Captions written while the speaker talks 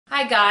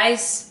Hi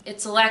guys,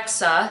 it's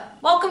Alexa.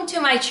 Welcome to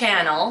my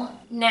channel.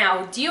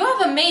 Now, do you have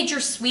a major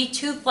sweet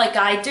tooth like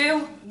I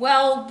do?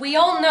 Well, we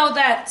all know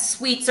that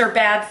sweets are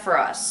bad for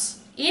us.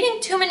 Eating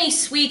too many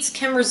sweets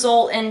can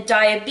result in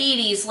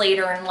diabetes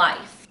later in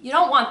life. You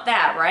don't want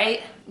that,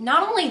 right?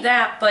 Not only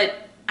that,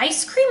 but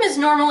ice cream is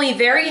normally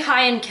very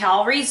high in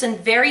calories and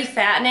very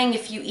fattening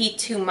if you eat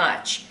too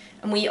much.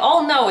 And we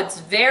all know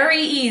it's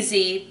very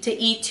easy to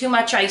eat too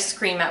much ice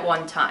cream at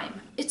one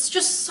time. It's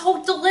just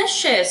so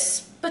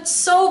delicious, but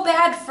so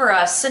bad for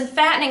us and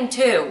fattening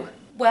too.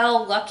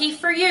 Well, lucky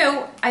for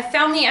you, I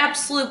found the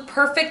absolute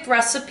perfect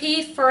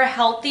recipe for a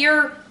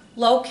healthier,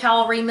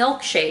 low-calorie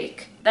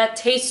milkshake that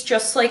tastes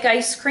just like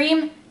ice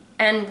cream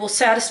and will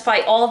satisfy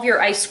all of your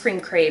ice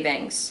cream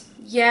cravings.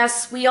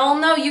 Yes, we all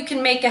know you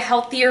can make a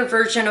healthier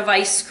version of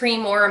ice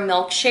cream or a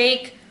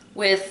milkshake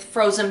with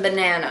frozen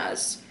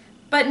bananas.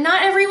 But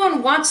not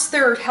everyone wants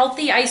their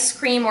healthy ice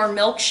cream or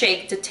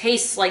milkshake to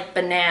taste like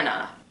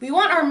banana. We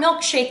want our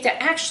milkshake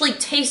to actually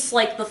taste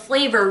like the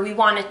flavor we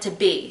want it to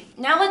be.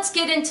 Now let's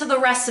get into the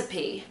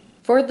recipe.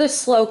 For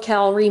this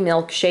low-calorie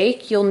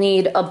milkshake, you'll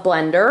need a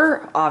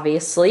blender,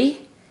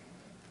 obviously,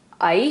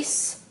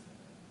 ice,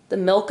 the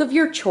milk of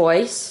your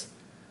choice,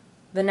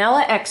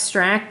 vanilla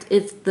extract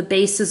if the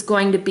base is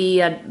going to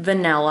be a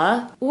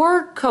vanilla,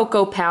 or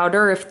cocoa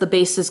powder if the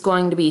base is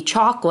going to be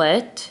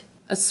chocolate,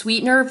 a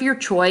sweetener of your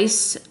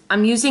choice.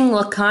 I'm using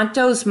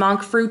Lakanto's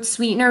monk fruit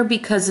sweetener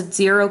because it's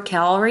 0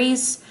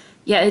 calories.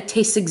 Yeah, it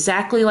tastes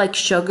exactly like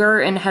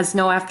sugar and has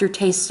no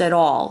aftertaste at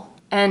all.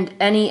 And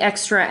any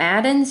extra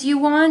add-ins you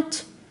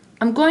want?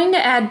 I'm going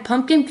to add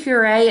pumpkin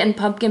puree and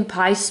pumpkin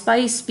pie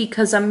spice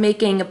because I'm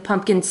making a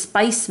pumpkin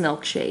spice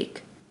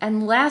milkshake.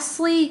 And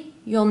lastly,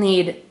 you'll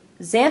need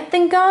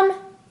xanthan gum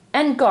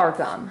and guar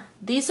gum.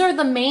 These are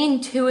the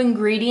main 2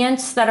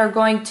 ingredients that are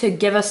going to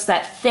give us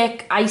that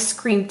thick ice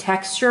cream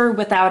texture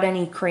without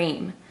any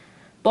cream.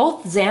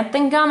 Both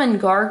xanthan gum and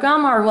guar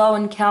gum are low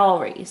in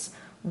calories.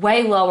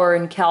 Way lower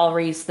in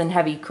calories than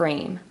heavy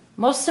cream.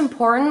 Most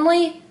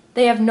importantly,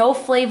 they have no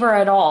flavor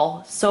at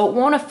all, so it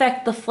won't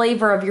affect the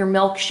flavor of your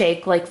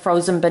milkshake like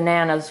frozen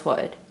bananas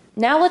would.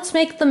 Now let's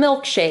make the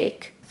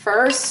milkshake.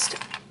 First,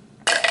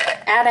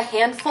 add a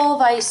handful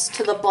of ice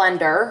to the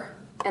blender,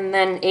 and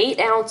then 8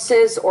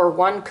 ounces or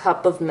 1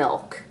 cup of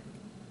milk.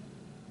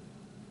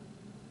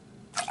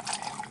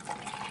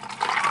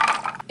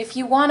 If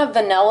you want a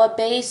vanilla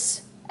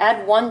base,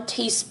 add 1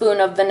 teaspoon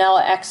of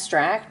vanilla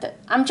extract.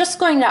 I'm just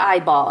going to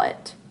eyeball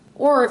it.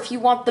 Or if you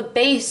want the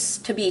base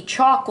to be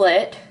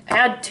chocolate,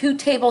 add 2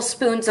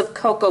 tablespoons of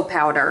cocoa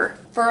powder.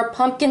 For a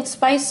pumpkin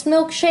spice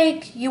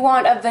milkshake, you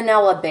want a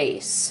vanilla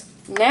base.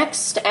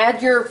 Next,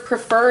 add your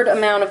preferred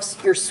amount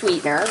of your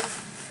sweetener.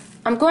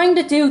 I'm going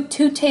to do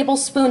 2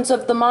 tablespoons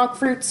of the monk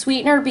fruit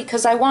sweetener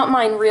because I want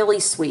mine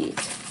really sweet.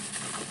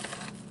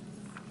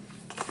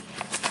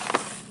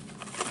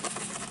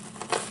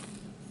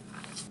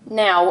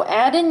 Now,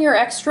 add in your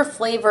extra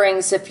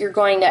flavorings if you're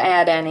going to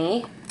add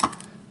any.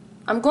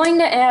 I'm going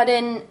to add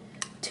in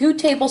 2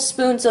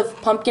 tablespoons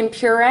of pumpkin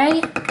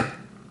puree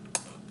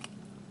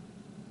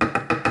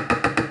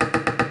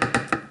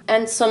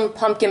and some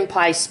pumpkin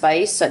pie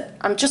spice.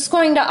 I'm just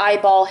going to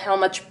eyeball how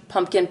much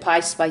pumpkin pie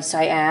spice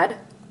I add.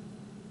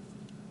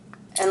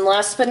 And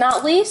last but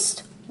not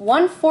least,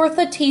 1/4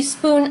 a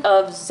teaspoon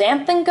of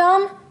xanthan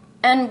gum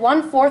and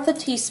 1/4 a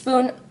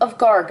teaspoon of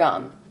guar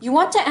gum. You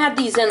want to add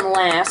these in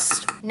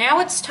last. Now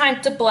it's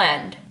time to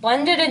blend.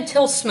 Blend it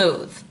until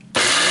smooth.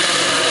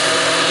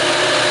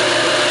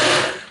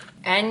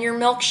 And your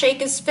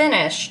milkshake is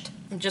finished.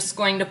 I'm just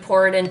going to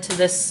pour it into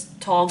this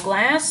tall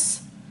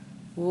glass.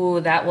 Ooh,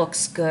 that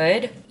looks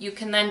good. You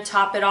can then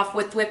top it off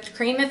with whipped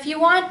cream if you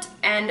want,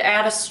 and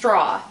add a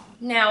straw.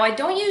 Now, I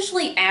don't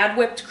usually add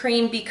whipped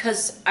cream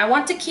because I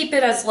want to keep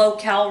it as low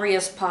calorie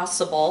as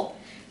possible.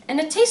 And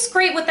it tastes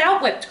great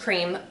without whipped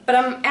cream, but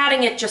I'm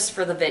adding it just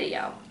for the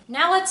video.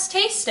 Now let's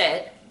taste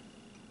it.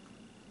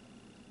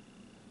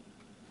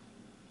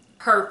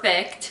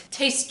 Perfect.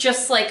 Tastes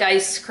just like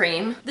ice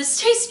cream. This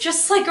tastes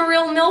just like a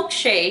real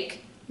milkshake.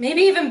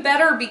 Maybe even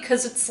better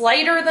because it's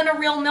lighter than a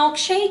real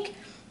milkshake,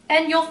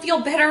 and you'll feel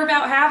better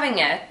about having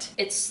it.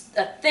 It's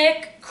a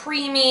thick,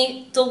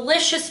 creamy,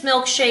 delicious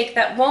milkshake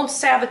that won't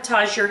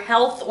sabotage your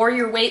health or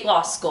your weight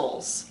loss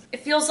goals.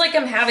 It feels like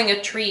I'm having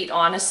a treat,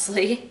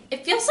 honestly.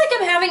 It feels like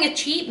I'm having a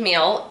cheat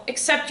meal,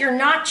 except you're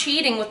not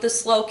cheating with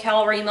this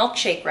low-calorie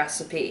milkshake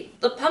recipe.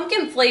 The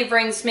pumpkin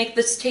flavorings make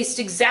this taste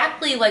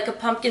exactly like a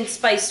pumpkin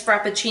spice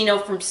frappuccino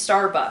from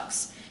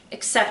Starbucks,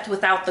 except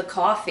without the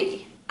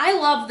coffee. I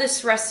love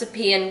this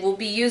recipe and will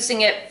be using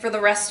it for the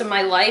rest of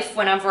my life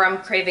whenever I'm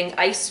craving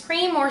ice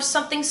cream or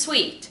something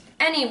sweet.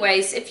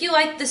 Anyways, if you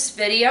like this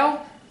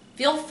video,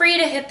 feel free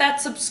to hit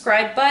that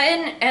subscribe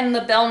button and the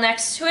bell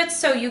next to it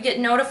so you get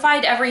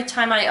notified every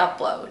time I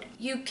upload.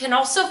 You can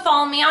also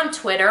follow me on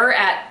Twitter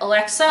at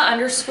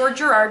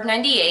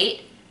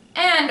Alexa_Girard98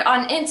 and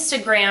on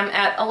Instagram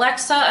at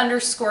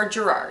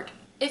Alexa_Girard.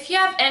 If you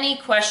have any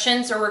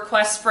questions or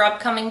requests for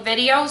upcoming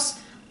videos,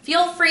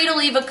 feel free to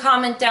leave a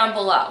comment down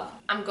below.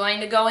 I'm going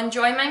to go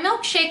enjoy my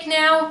milkshake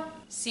now.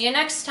 See you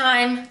next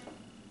time.